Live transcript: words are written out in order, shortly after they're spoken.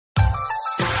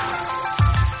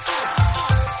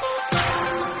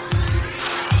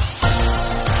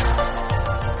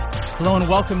Hello and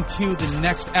welcome to the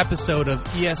next episode of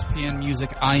ESPN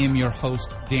Music. I am your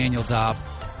host, Daniel Dopp.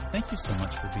 Thank you so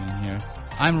much for being here.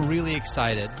 I'm really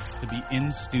excited to be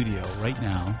in studio right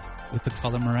now with the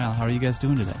Color Morale. How are you guys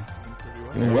doing today?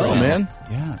 Doing well, man.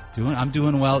 Yeah, I'm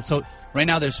doing well. So right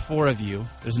now there's 4 of you.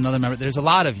 There's another member. There's a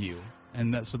lot of you.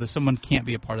 And so there's someone can't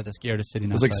be a part of this. Garrett is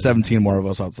sitting outside. There's like 17 more of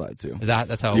us outside, too.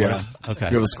 That's how it works? Okay.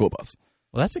 We have a school bus.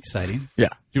 Well, that's exciting. Yeah.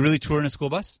 Do you really tour in a school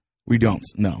bus? We don't,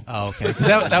 no. Oh, okay. 'Cause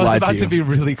that was about to be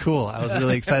really cool. I was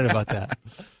really excited about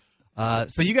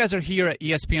that. So you guys are here at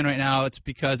ESPN right now. It's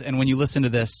because, and when you listen to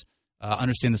this,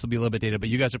 understand this will be a little bit dated, but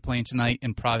you guys are playing tonight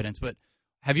in Providence. But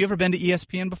have you ever been to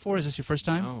ESPN before? Is this your first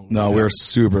time? No, we're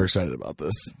super excited about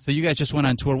this. So you guys just went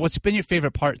on tour. What's been your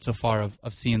favorite part so far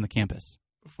of seeing the campus?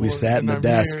 We sat in the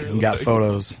desk and got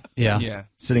photos. Yeah.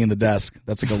 Sitting in the desk.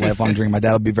 That's like a lifelong dream. My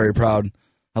dad would be very proud.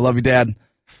 I love you, Dad.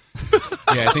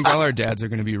 Yeah, I think all our dads are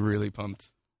going to be really pumped.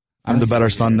 I'm the better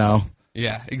son now.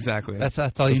 Yeah, exactly. That's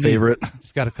all you favorite. need.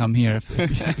 Just got to come here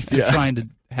if you're trying to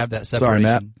have that separation.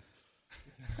 Sorry,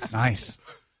 Matt. Nice.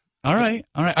 All right.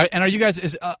 And are you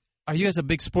guys a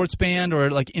big sports band,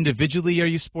 or like individually are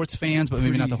you sports fans, but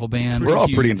maybe not the whole band? We're all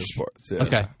pretty into sports. Yeah.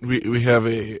 Okay. We have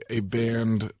a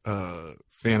band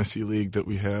fantasy league that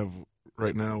we have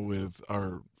right now with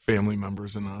our family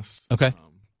members and us. Okay.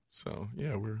 So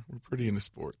yeah, we're pretty into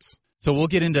sports. So we'll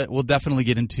definitely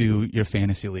get into your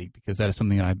fantasy league, because that is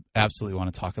something that I absolutely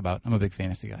want to talk about. I'm a big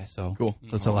fantasy guy, so cool.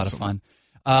 So it's a lot of fun.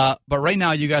 But right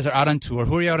now you guys are out on tour.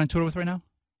 Who are you out on tour with right now?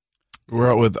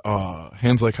 We're out with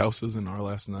Hands Like Houses in Our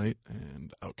Last Night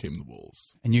and Out Came the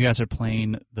Wolves. And you guys are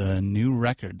playing the new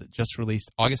record that just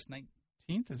released August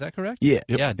 19th. Is that correct? Yeah.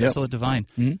 Yeah, Desolate Divine.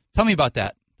 Mm-hmm. Tell me about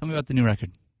that. Tell me about the new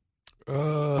record. I'm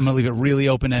going to leave it really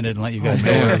open-ended and let you guys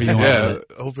go wherever you want. Yeah,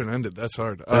 open-ended. That's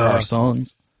hard. There are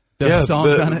songs. There are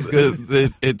songs on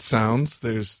it? It sounds.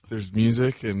 There's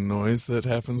music and noise that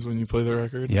happens when you play the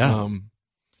record. Yeah.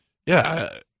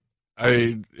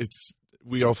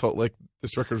 We all felt like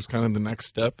this record was kind of the next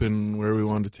step in where we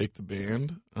wanted to take the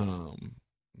band.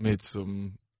 Made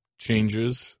some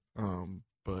changes,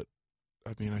 but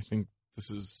I mean, I think this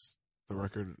is the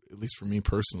record, at least for me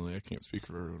personally. I can't speak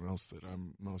for everyone else, that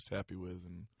I'm most happy with.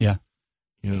 And yeah,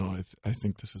 you know, I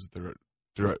think this is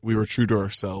we were true to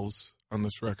ourselves on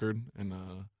this record, and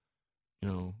you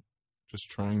know, just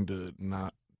trying to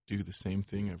not do the same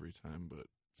thing every time, but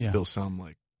still sound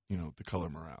like, you know, the Color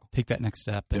Morale. Take that next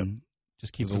step and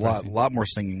just keep. There's a lot more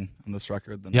singing on this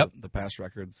record than the past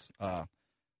records. Our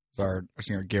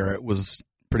singer Garrett was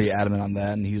pretty adamant on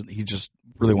that, and he just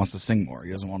really wants to sing more.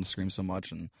 He doesn't want to scream so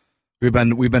much, and we've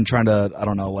been trying to, I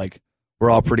don't know, like,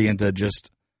 we're all pretty into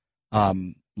just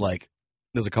like,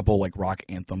 there's a couple like rock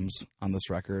anthems on this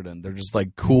record, and they're just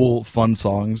like cool, fun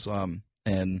songs,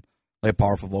 and like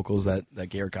powerful vocals that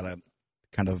Garrett got to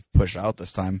kind of push out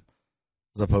this time,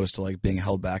 as opposed to like being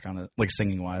held back on it, like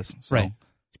singing wise. So right.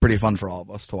 It's pretty fun for all of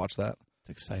us to watch that.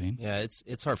 It's exciting. Yeah,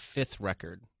 it's our 5th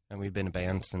record, and we've been a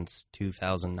band since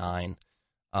 2009.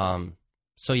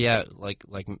 So yeah, like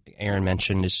Aaron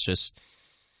mentioned, it's just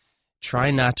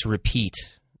trying not to repeat,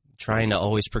 trying to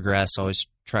always progress, always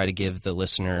try to give the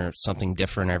listener something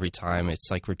different every time.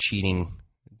 It's like we're cheating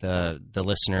the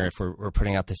listener if we're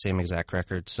putting out the same exact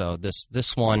record. So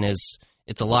this one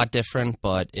it's a lot different,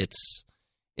 but it's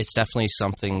definitely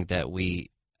something that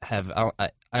we have.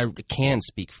 I can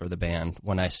speak for the band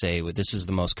when I say this is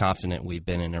the most confident we've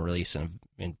been in a release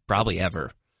in probably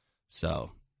ever.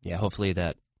 So yeah, hopefully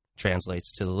that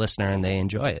translates to the listener and they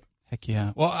enjoy it. Heck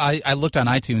yeah. Well, I looked on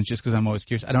iTunes just because I'm always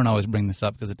curious. I don't always bring this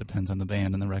up because it depends on the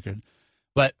band and the record.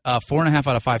 But 4.5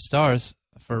 out of 5 stars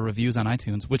for reviews on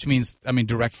iTunes, which means, I mean,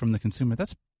 direct from the consumer.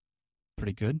 That's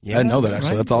pretty good. Yeah, I know that,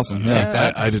 actually. Right? That's awesome.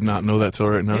 Yeah. I did not know that till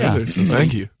right now either, so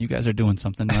thank you. You guys are doing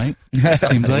something right,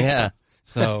 seems like. Yeah.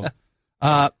 So,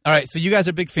 all right, so you guys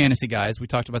are big fantasy guys. We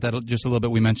talked about that just a little bit.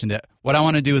 We mentioned it. What I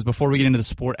want to do is, before we get into the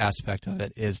sport aspect of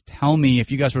it, is tell me, if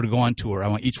you guys were to go on tour, I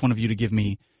want each one of you to give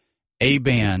me a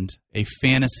band, a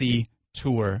fantasy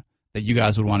tour that you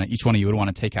guys would want to, each one of you would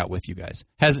want to take out with you guys.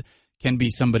 Can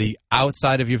be somebody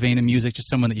outside of your vein of music, just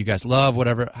someone that you guys love,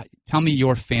 whatever. Tell me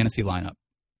your fantasy lineup.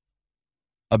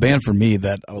 A band for me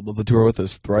that I would love to tour with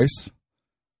is Thrice.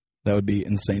 That would be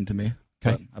insane to me.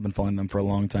 Okay. I've been following them for a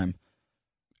long time.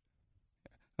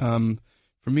 For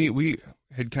me, we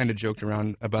had kind of joked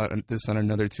around about this on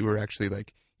another tour, actually.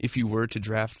 Like, if you were to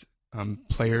draft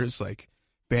players, like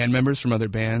band members from other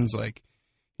bands, like,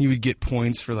 you would get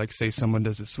points for, like, say someone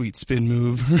does a sweet spin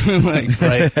move, like,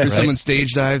 right, or someone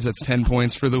stage dives, that's 10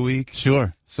 points for the week.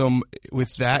 Sure. So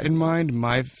with that in mind,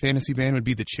 my fantasy band would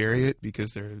be the Chariot,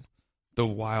 because they're the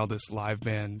wildest live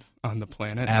band on the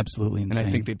planet. Absolutely insane. And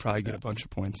I think they'd probably get a bunch of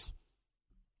points.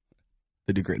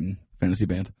 They do great in fantasy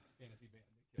band.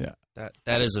 Yeah.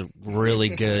 That is a really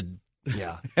good.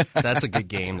 Yeah, that's a good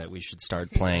game that we should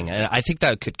start playing. And I think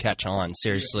that could catch on,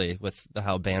 seriously, with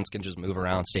how bands can just move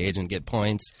around stage and get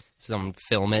points. Some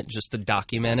film it just to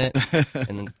document it,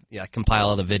 and then, compile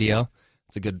all the video.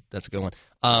 That's a good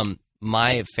one.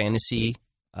 My fantasy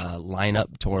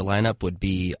tour lineup would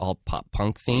be all pop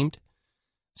punk themed.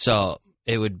 So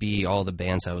it would be all the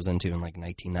bands I was into in like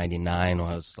 1999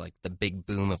 when I was like the big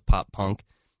boom of pop punk.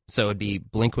 So it would be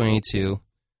Blink-182,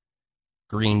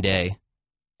 Green Day,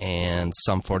 and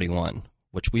Sum 41,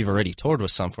 which we've already toured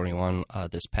with Sum 41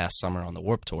 this past summer on the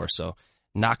Warped Tour, so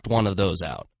knocked one of those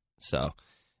out. So,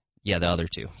 yeah, the other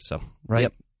two. So, right.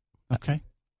 Yep. Okay.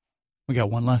 We got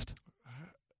one left.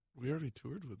 We already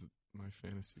toured with my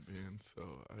fantasy band, so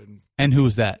And who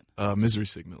was that? Misery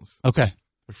Signals. Okay.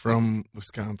 They're from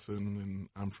Wisconsin, and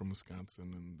I'm from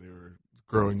Wisconsin, and they were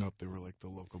growing up. They were like the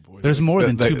local boys. There's like, more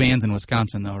than two bands in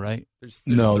Wisconsin, though, right? There's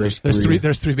three.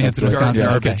 There's three bands in Wisconsin.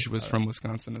 Garbage was from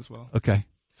Wisconsin as well. Okay.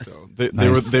 So they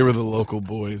Nice. were the local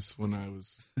boys when I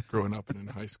was growing up and in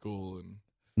high school, and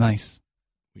Nice.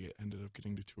 we ended up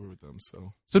getting to tour with them.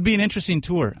 So it'd be an interesting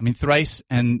tour. I mean, Thrice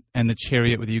and the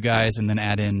Chariot with you guys, and then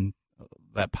add in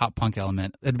that pop punk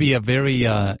element. It'd be a very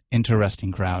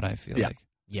interesting crowd, I feel like.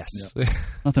 Yes.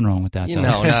 Nothing wrong with that, though.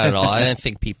 No, not at all. I don't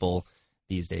think people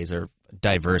these days are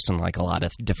diverse in like a lot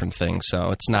of different things.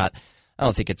 So it's not. I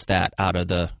don't think it's that out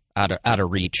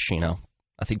of reach.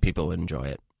 I think people would enjoy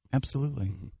it.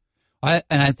 Absolutely.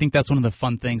 I think that's one of the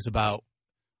fun things about.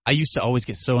 I used to always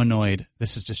get so annoyed.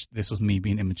 This was me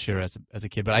being immature as a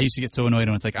kid, but I used to get so annoyed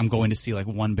when it's like I'm going to see like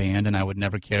one band and I would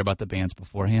never care about the bands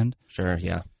beforehand. Sure,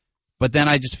 yeah. But then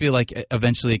I just feel like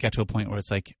eventually it got to a point where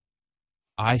it's like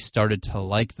I started to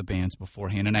like the bands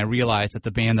beforehand, and I realized that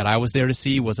the band that I was there to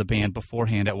see was a band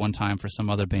beforehand at one time for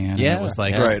some other band. Yeah, and it was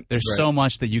like there's so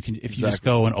much that you can if you just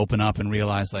go and open up and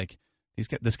realize like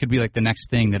this could be like the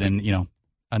next thing that in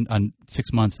on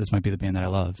 6 months this might be the band that I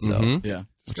love. So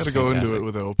just got to go into it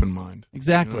with an open mind.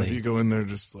 Exactly. If you go in there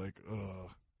just like,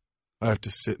 I have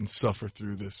to sit and suffer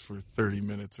through this for 30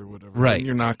 minutes or whatever. Right.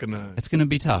 You're not gonna. It's gonna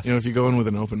be tough. If you go in with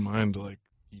an open mind, like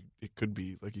it could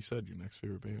be, like you said, your next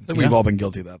favorite band. I think we've all been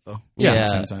guilty of that, though. Yeah, at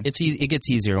the same time. it's easy. It gets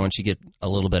easier once you get a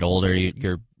little bit older.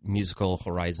 Your musical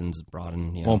horizons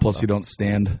broaden. Well, and plus you don't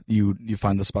stand. You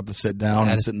find the spot to sit down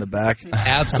and sit in the back.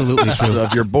 Absolutely true. So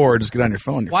if you're bored, just get on your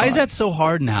phone. Why is that so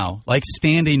hard now? Like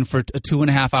standing for a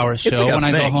 2.5 hour show like when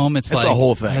I go home, it's like a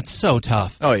whole thing. It's so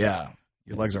tough. Oh yeah,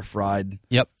 your legs are fried.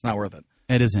 Yep, it's not worth it.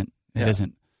 It isn't. It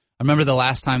isn't. I remember the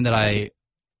last time that I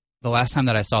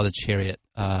saw the Chariot,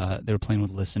 they were playing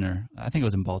with Listener. I think it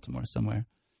was in Baltimore somewhere.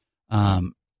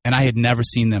 And I had never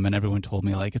seen them, and everyone told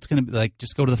me, like, it's going to be, like,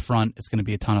 just go to the front. It's going to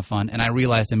be a ton of fun. And I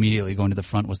realized immediately going to the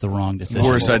front was the wrong decision.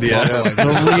 Worst idea. A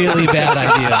really bad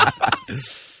idea.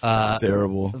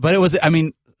 Terrible. But it was, I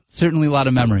mean, certainly a lot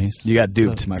of memories. You got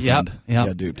duped, my friend. Yep. You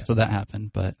got duped. So that happened.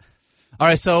 But all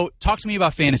right, so talk to me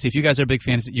about fantasy. If you guys are big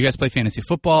fantasy, you guys play fantasy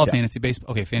football, fantasy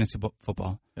baseball. Okay, fantasy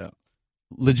football. Yeah.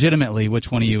 Legitimately, which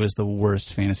one of you is the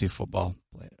worst fantasy football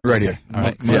player? Right here. All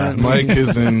right. Mike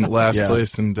is in last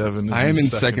place, and Devin is I am in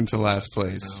second to last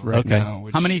place right right now.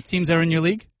 How many teams are in your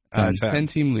league? It's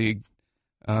 10-team league.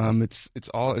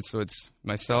 It's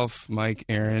myself, Mike,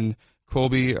 Aaron,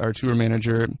 Colby, our tour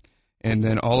manager, and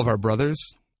then all of our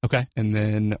brothers. Okay. And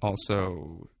then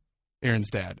also Aaron's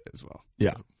dad as well.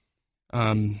 Yeah.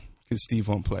 Because Steve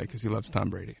won't play because he loves Tom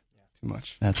Brady too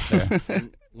much. That's fair.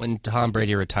 When Tom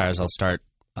Brady retires, I'll start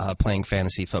playing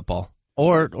fantasy football.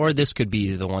 Or this could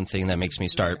be the one thing that makes me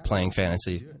start playing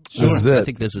fantasy. Sure. This is it. I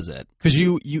think this is it. Because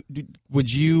would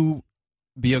you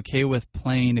be okay with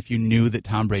playing if you knew that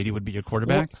Tom Brady would be your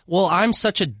quarterback? Well, I'm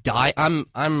such a I'm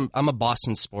a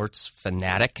Boston sports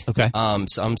fanatic. Okay.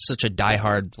 So I'm such a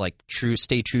diehard, like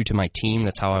stay true to my team.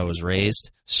 That's how I was raised.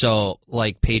 So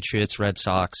like Patriots, Red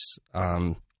Sox,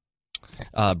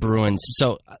 Bruins.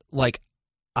 So like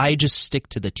I just stick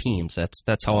to the teams.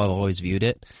 That's how I've always viewed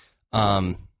it.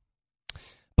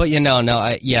 But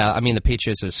I mean the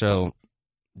Patriots are so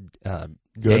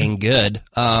dang good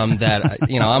that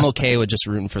I'm okay with just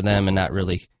rooting for them and not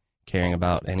really caring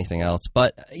about anything else.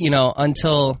 But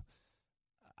until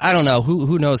I don't know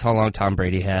who knows how long Tom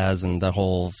Brady has and the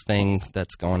whole thing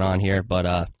that's going on here. But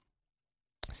I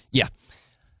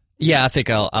think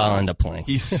I'll end up playing.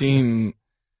 He's seen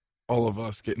all of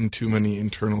us get in too many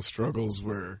internal struggles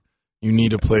where you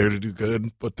need a player to do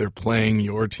good, but they're playing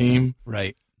your team.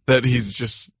 Right. That he's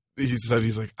just he said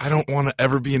he's like, I don't want to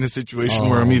ever be in a situation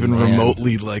where I'm even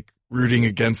remotely like rooting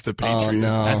against the Patriots. Oh,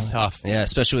 no. That's tough. Yeah,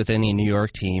 especially with any New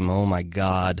York team. Oh my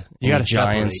God, You got to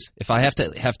Giants. If I have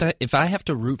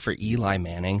to root for Eli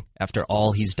Manning after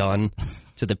all he's done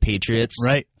to the Patriots,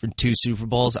 right, for 2 Super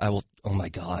Bowls, I will. Oh my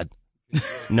God,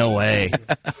 no way,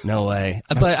 no way.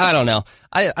 But I don't know.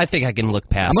 I think I can look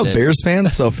past it. I'm a Bears fan,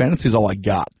 so fantasy's all I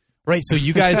got. Right. So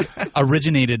you guys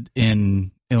originated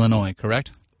in Illinois,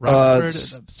 correct? Rockford,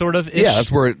 sort of. Yeah, that's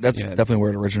definitely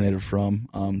where it originated from.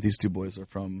 These two boys are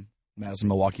from Madison,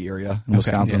 Milwaukee area in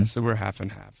Wisconsin. Yeah, so we're half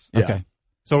and half. Yeah. Okay.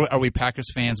 So are we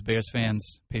Packers fans, Bears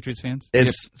fans, Patriots fans?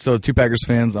 So 2 Packers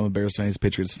fans. I'm a Bears fan. He's a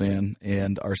Patriots fan,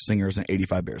 and our singer is an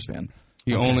 85 Bears fan.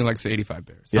 He only likes the 85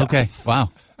 Bears. Yeah. Okay. Wow.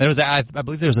 I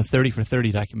believe there was a 30 for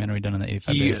 30 documentary done on the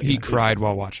 85 Bears. He cried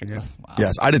while watching it. Wow.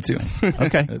 Yes, I did too.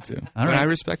 Okay. I did too. All And right. I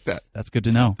respect that. That's good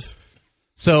to know.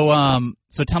 So,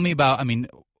 so tell me about. I mean,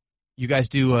 you guys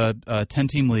do a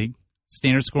 10-team league,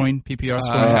 standard scoring, PPR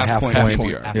scoring, half point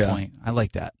PPR. half Yeah. point. I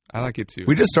like that. I like it too.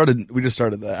 We just started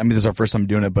that. I mean, this is our first time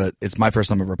doing it, but it's my first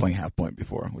time ever playing half point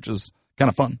before, which is kind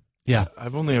of fun. Yeah.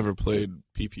 I've only ever played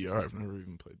PPR. I've never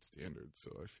even played standard,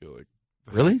 so I feel like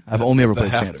Really? I've only ever the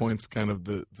played half standard. point's kind of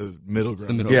the middle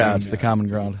ground. middle Yeah, ground, it's the common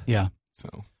ground. Yeah. So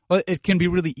Well, it can be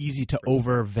really easy to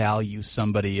overvalue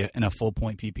somebody in a full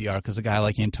point PPR because a guy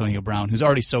like Antonio Brown, who's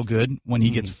already so good, when he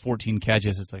gets 14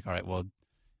 catches, it's like, all right, well,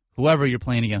 whoever you're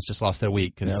playing against just lost their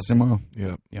week. Yeah, tomorrow.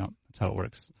 yeah. That's how it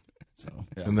works. So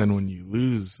Yeah. And then when you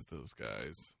lose those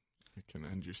guys, it can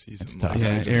end your season. It's tough. Like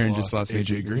Yeah, I Aaron just lost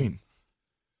AJ AJ Green.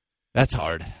 that's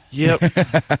hard. Yep.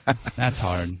 That's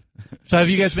hard. So have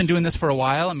you guys been doing this for a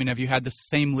while? I mean, have you had the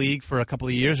same league for a couple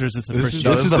of years, or is this the first year?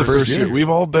 This is the first year. year. We've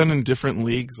all been in different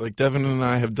leagues. Like Devin and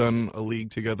I have done a league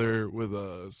together with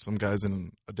some guys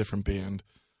in a different band.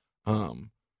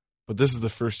 But this is the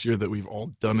first year that we've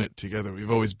all done it together.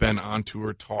 We've always been on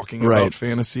tour talking about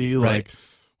fantasy. Right.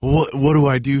 Like, what do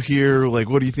I do here? Like,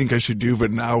 what do you think I should do?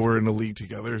 But now we're in a league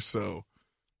together, so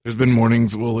there's been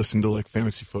mornings we'll listen to like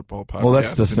fantasy football podcasts. Well,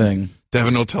 that's the thing.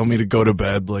 Devin will tell me to go to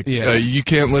bed. Like, Yeah. you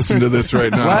can't listen to this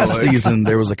right now. Last Like, season,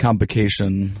 there was a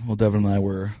complication. Well, Devin and I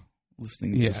were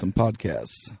listening Yeah. to some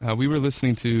podcasts. We were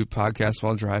listening to podcasts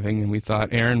while driving, and we thought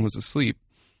Aaron was asleep.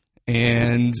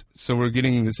 And so we're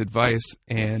getting this advice,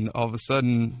 and all of a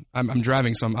sudden, I'm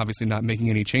driving, so I'm obviously not making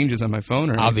any changes on my phone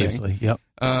or anything. Obviously, yep.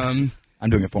 I'm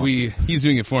doing it for him. He's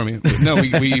doing it for me. But no,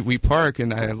 we park,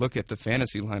 and I look at the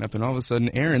fantasy lineup, and all of a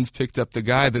sudden, Aaron's picked up the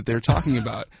guy that they're talking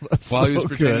about while he was so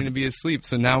pretending good. to be asleep.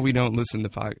 So now we don't listen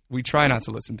to we try not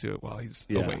to listen to it while he's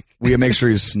Yeah. awake. We make sure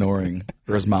he's snoring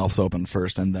or his mouth's open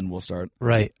first, and then we'll start.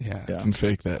 Right. Yeah. Yeah. can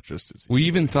fake that just as We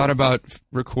even thought about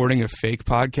recording a fake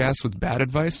podcast with bad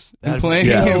advice and That'd be playing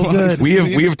so it while good. he's We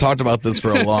asleep. have talked about this for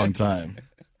a long time.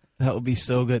 That would be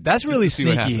so good. That's really Just to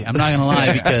see what sneaky. happens. I'm not going to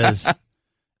lie because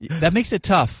that makes it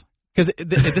tough. Because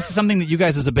this is something that you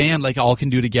guys as a band like all can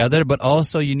do together, but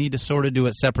also you need to sort of do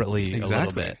it separately a little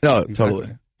Exactly. bit. No, Exactly.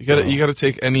 totally. You gotta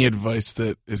take any advice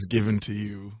that is given to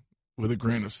you with a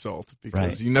grain of salt because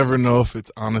Right. you never know if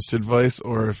it's honest advice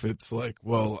or if it's like,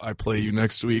 well, I play you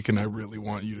next week and I really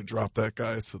want you to drop that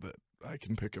guy so that I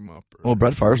can pick him up. Or, Well,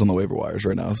 Brett Favre's on the waiver wires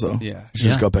right now, so Yeah. you should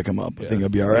just go pick him up. I think he'll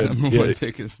be all right. Yeah. One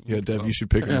pick is- yeah, Dev, you should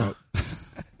pick him Yeah. up.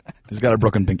 He's got a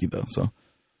broken pinky though, so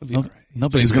He'll be all right.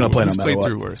 Nobody's he's gonna play no He's matter played what.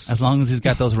 through worse. As long as he's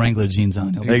got those Wrangler jeans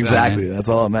on, he'll be Exactly. fine. That's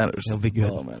all that matters. He'll be That's good.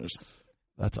 all that matters.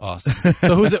 That's awesome.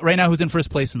 So who's it right now? Who's in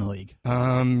first place in the league?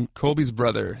 Colby's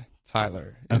brother,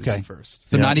 Tyler, is Okay. in first.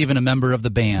 So Yeah. not even a member of the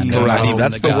band. No, Not even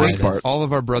that's the guy worst that's- part. All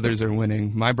of our brothers are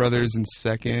winning. My brother's in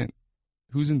second.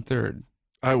 Who's in third?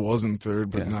 I was in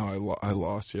third, but Yeah. now I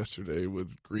lost yesterday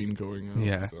with Green going out.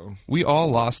 Yeah. So. We all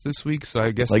lost this week, so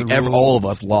I guess Like the rule, all of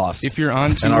us lost. if you're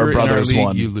on tour and our in our brothers league,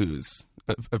 won. you lose.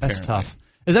 Apparently. That's tough.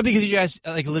 Is that because you guys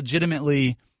like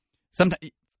legitimately?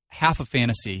 Sometimes half of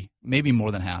fantasy, maybe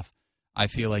more than half, I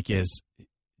feel like is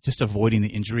just avoiding the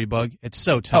injury bug. It's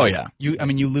so tough. Oh, yeah. You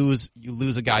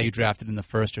lose a guy you drafted in the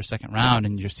first or second round,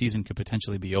 and your season could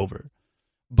potentially be over.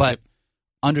 But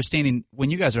understanding when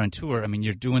you guys are on tour, I mean,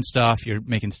 you're doing stuff, you're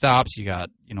making stops, you got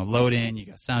load in, you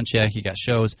got sound check, you got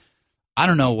shows. I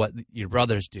don't know what your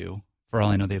brothers do. For all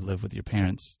I know, they live with your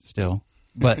parents still.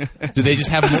 But do they just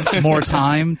have more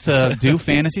time to do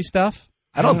fantasy stuff?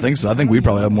 I don't think so. I think we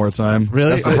probably have more time. Really?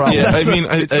 That's the problem. Yeah, I mean,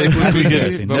 I It's think that's we get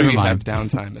interesting. but Never we mind. have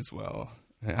downtime as well.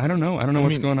 I don't know. I don't know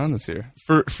what's mean- going on this year.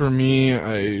 for me.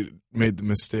 I made the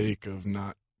mistake of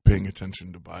not paying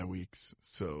attention to bye weeks.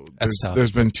 So That's tough.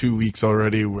 there's been 2 weeks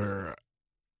already where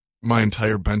my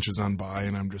entire bench is on bye,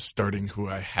 and I'm just starting who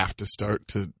I have to start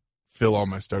to fill all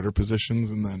my starter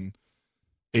positions, and then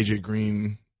AJ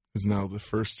Green is now the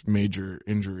first major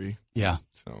injury. Yeah.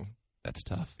 So that's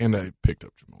tough. And I picked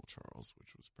up Jamal Charles, which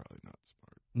was probably not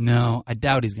smart. No, I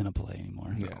doubt he's going to play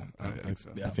anymore. No, I don't think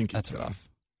so. I think that's he's done. rough.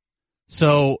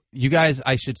 So you guys,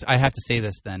 I have to say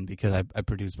this then because I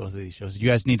produce both of these shows. You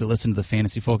guys need to listen to the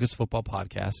Fantasy Focus Football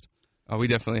Podcast. Oh, we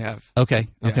definitely have. Okay.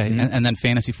 Yeah. Mm-hmm. And then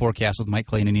Fantasy Forecast with Mike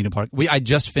Clay and Anita Park. I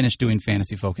just finished doing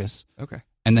Fantasy Focus. Okay.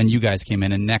 And then you guys came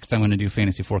in, and next I'm going to do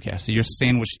Fantasy Forecast. So you're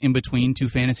sandwiched in between two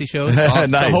fantasy shows. Nice,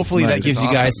 so hopefully that nice. gives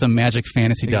you guys some magic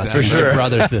fantasy dust Exactly. for For sure.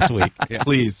 brothers this week. Yeah.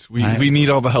 Please, we need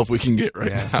all the help we can get right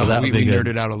Yeah, now. So that we would be good.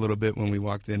 nerded out a little bit when we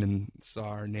walked in and saw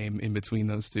our name in between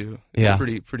those two. Yeah.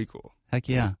 Pretty cool. Heck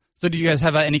yeah. So do you guys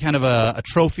have any kind of a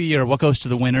trophy or what goes to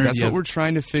the winner? That's what we're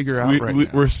trying to figure out right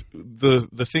now.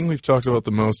 The thing we've talked about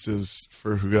the most is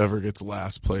for whoever gets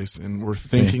last place, and we're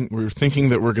thinking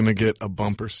that we're going to get a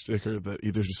bumper sticker that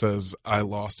either says "I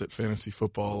lost at fantasy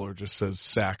football" or just says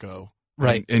 "Sacco."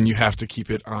 Right. And you have to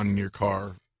keep it on your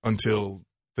car until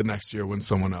the next year when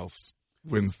someone else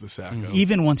wins the Sacco.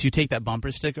 Even once you take that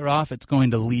bumper sticker off, it's going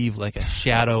to leave like a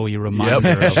shadowy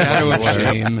reminder of Shadow of what you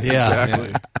were. shame. Yeah.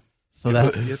 Exactly. So You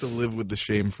that have to live with the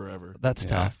shame forever. that's Yeah.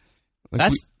 tough. Like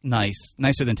That's nice.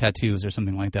 Nicer than tattoos or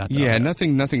something like that. Though. yeah,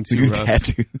 nothing too Your rough.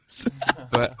 tattoos.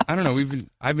 But I don't know.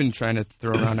 I've been trying to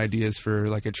throw around ideas for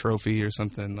like a trophy or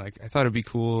something. Like I thought it'd be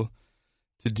cool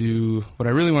to do. What I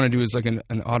really want to do is like an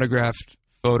autographed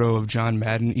photo of John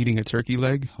Madden eating a turkey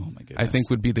leg. Oh my goodness. I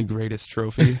think would be the greatest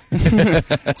trophy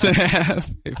to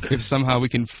have if somehow we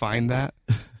can find that,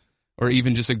 or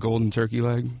even just a golden turkey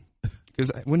leg. Because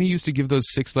when he used to give those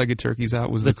 6-legged turkeys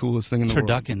out was the coolest thing in the world.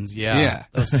 turduckens. Yeah. Yeah.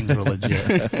 Those things were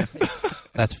legit.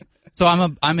 So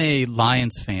I'm a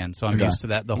Lions fan, so I'm Okay. used to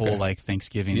that. The whole like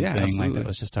Thanksgiving Yeah, thing, like absolutely. that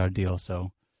was just our deal.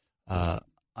 So I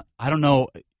don't know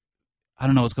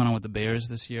what's going on with the Bears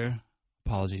this year.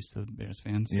 Apologies to the Bears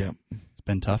fans. Yeah. It's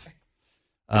been tough. It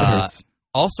hurts.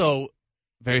 Also,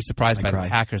 very surprised I by the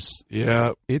cried. Packers.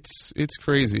 Yeah, It's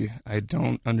crazy. I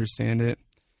don't understand it.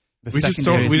 The we just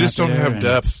secondary don't. is We just not don't there, have and-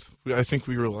 depth. I think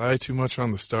we rely too much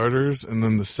on the starters, and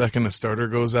then the second a starter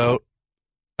goes out,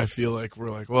 I feel like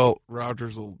we're like, well,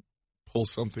 Rodgers will pull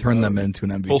something, Turn out, them into an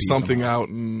MVP. pull something somehow. out,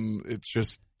 and it's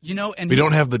just And we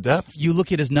don't have the depth. You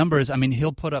look at his numbers. I mean,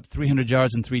 he'll put up 300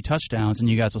 yards and 3 touchdowns, and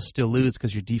you guys will still lose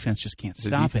because your defense just can't The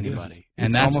stop defense- anybody. It's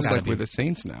And that's almost gotta like be- we're the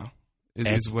Saints now.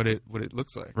 It's- Is what it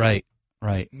looks like. right.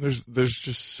 There's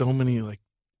just so many like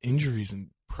injuries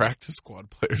and practice squad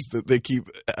players that they keep.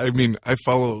 I mean, I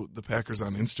follow the Packers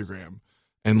on Instagram,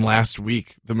 and last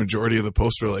week the majority of the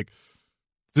posts were like,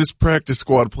 "This practice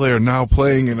squad player now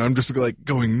playing," and I'm just like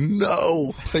going,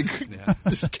 "No, like Yeah.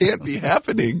 this can't be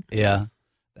happening." Yeah,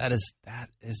 that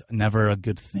is never a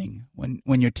good thing when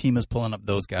your team is pulling up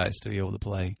those guys to be able to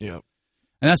play. Yeah,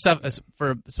 And that stuff is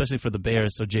especially for the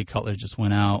Bears. So Jay Cutler just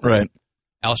went out. Right.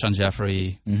 Alshon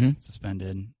Jeffrey Mm-hmm.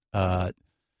 suspended.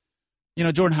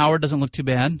 Jordan Howard doesn't look too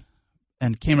bad,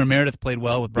 and Cameron Meredith played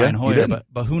well with Brian Yeah, he Hoyer. did.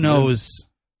 But who knows?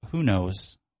 Who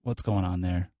knows what's going on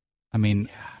there? I mean,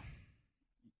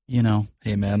 Hey, man. What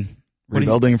do you-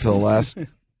 Rebuilding for the last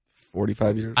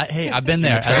 45 years. I've been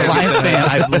there as a Lions fan.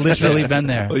 I've literally been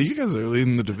there. well, you guys are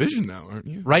leading the division now, aren't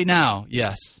you? Right now,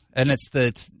 yes, and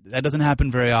that doesn't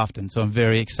happen very often, so I'm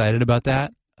very excited about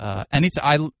that.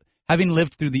 Having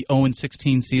lived through the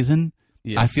 0-16 season,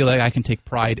 Yeah. I feel like I can take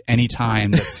pride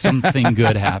anytime that something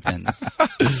good happens.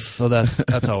 So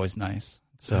that's always nice.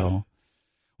 So,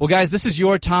 well, guys, this is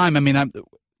your time. I mean,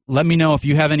 let me know if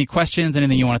you have any questions,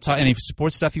 anything you want to talk, any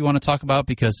sports stuff you want to talk about,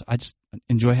 because I just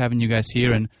enjoy having you guys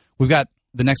here. And we've got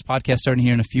the next podcast starting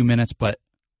here in a few minutes, but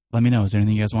let me know. Is there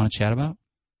anything you guys want to chat about?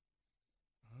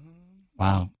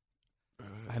 Wow.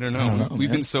 I don't know. I don't know, We've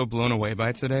man. been so blown away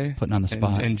by today. Putting on the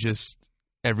spot. And just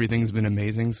everything's been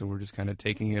amazing, so we're just kind of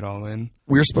taking it all in.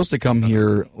 We were supposed to come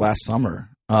here last summer,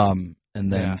 and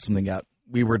then Yeah. something got.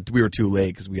 We were too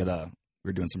late because we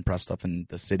were doing some press stuff in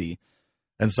the city,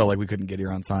 and so like we couldn't get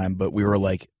here on time. But we were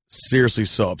like seriously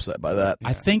so upset by that.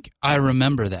 I think I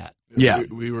remember that. Yeah.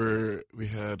 We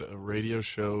had a radio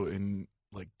show in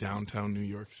like downtown New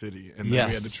York City, and then we had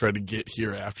Yes. to try to get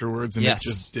here afterwards, and Yes. it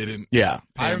just didn't. Yeah,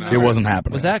 pan out. it wasn't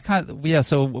happening. Was that kind of, yeah,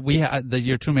 so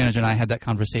your tour manager and I had that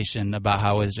conversation about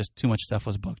how it was just too much stuff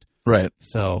was booked. right,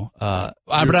 So, but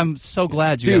I'm so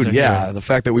glad you guys dude? are Yeah, here. the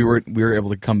fact that we were able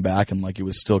to come back and like it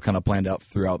was still kind of planned out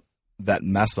throughout that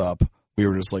mess up. We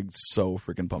were just like so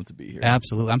freaking pumped to be here.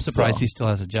 Absolutely. I'm surprised So- he still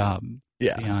has a job,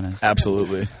 Yeah, to be honest.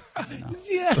 absolutely. You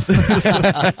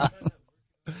know.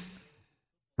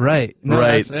 Right. No,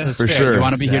 Right, that's for fair. sure. You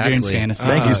want to be here during Exactly. fantasy.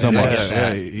 Thank you so much.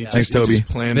 Yeah, he Thanks, Toby. He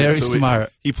planned Very it so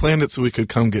smart. He planned it so we could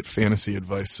come get fantasy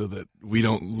advice so that we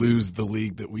don't lose the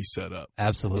league that we set up.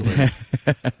 Absolutely.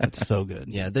 That's so good.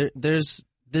 Yeah, there's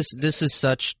this is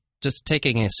such, just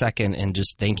taking a second and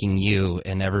just thanking you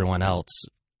and everyone else.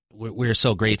 We're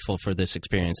so grateful for this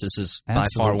experience. This is by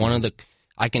far one of the,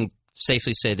 I can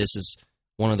safely say this is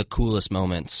one of the coolest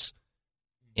moments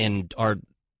in our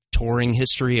touring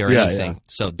history or anything. Yeah.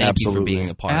 So thank you for being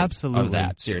a part Absolutely. of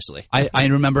that. Seriously. I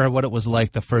remember what it was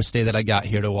like the first day that I got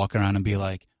here to walk around and be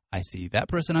like, I see that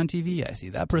person on TV. I see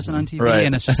that person on TV. Right.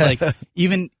 And it's just like,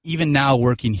 even now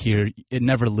working here, it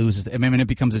never loses. I mean, it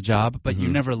becomes a job, but you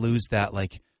never lose that,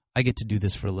 like, I get to do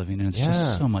this for a living, and it's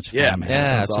just so much fun. Yeah, man.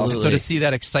 Yeah, That's absolutely. awesome. So to see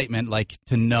that excitement, like,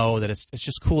 to know that it's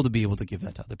just cool to be able to give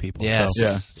that to other people. Yes. So,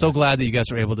 Yeah. so glad that you guys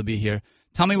were able to be here.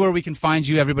 Tell me where we can find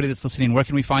you, everybody that's listening. Where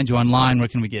can we find you online? Where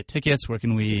can we get tickets? Where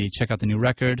can we check out the new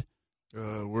record?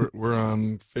 We're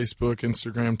on Facebook,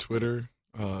 Instagram, Twitter,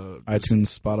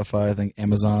 iTunes, Spotify, I think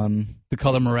Amazon. The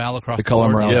Color Morale across the Color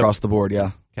board? Morale Yep. across the board,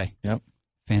 yeah. Okay. Yep.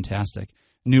 Fantastic.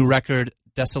 New record,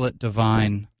 Desolate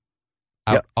Divine,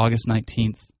 out August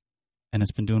 19th, and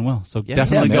it's been doing well. So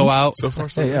definitely man. go out, so far,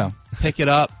 so Hey, good. yeah. pick it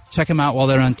up, check them out while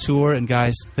they're on tour. And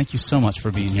guys, thank you so much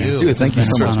for being here. Dude, thank you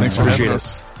It's so been much. an Thanks for honor. having having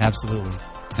us. us. Absolutely.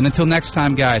 And until next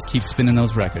time, guys, keep spinning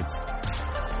those records.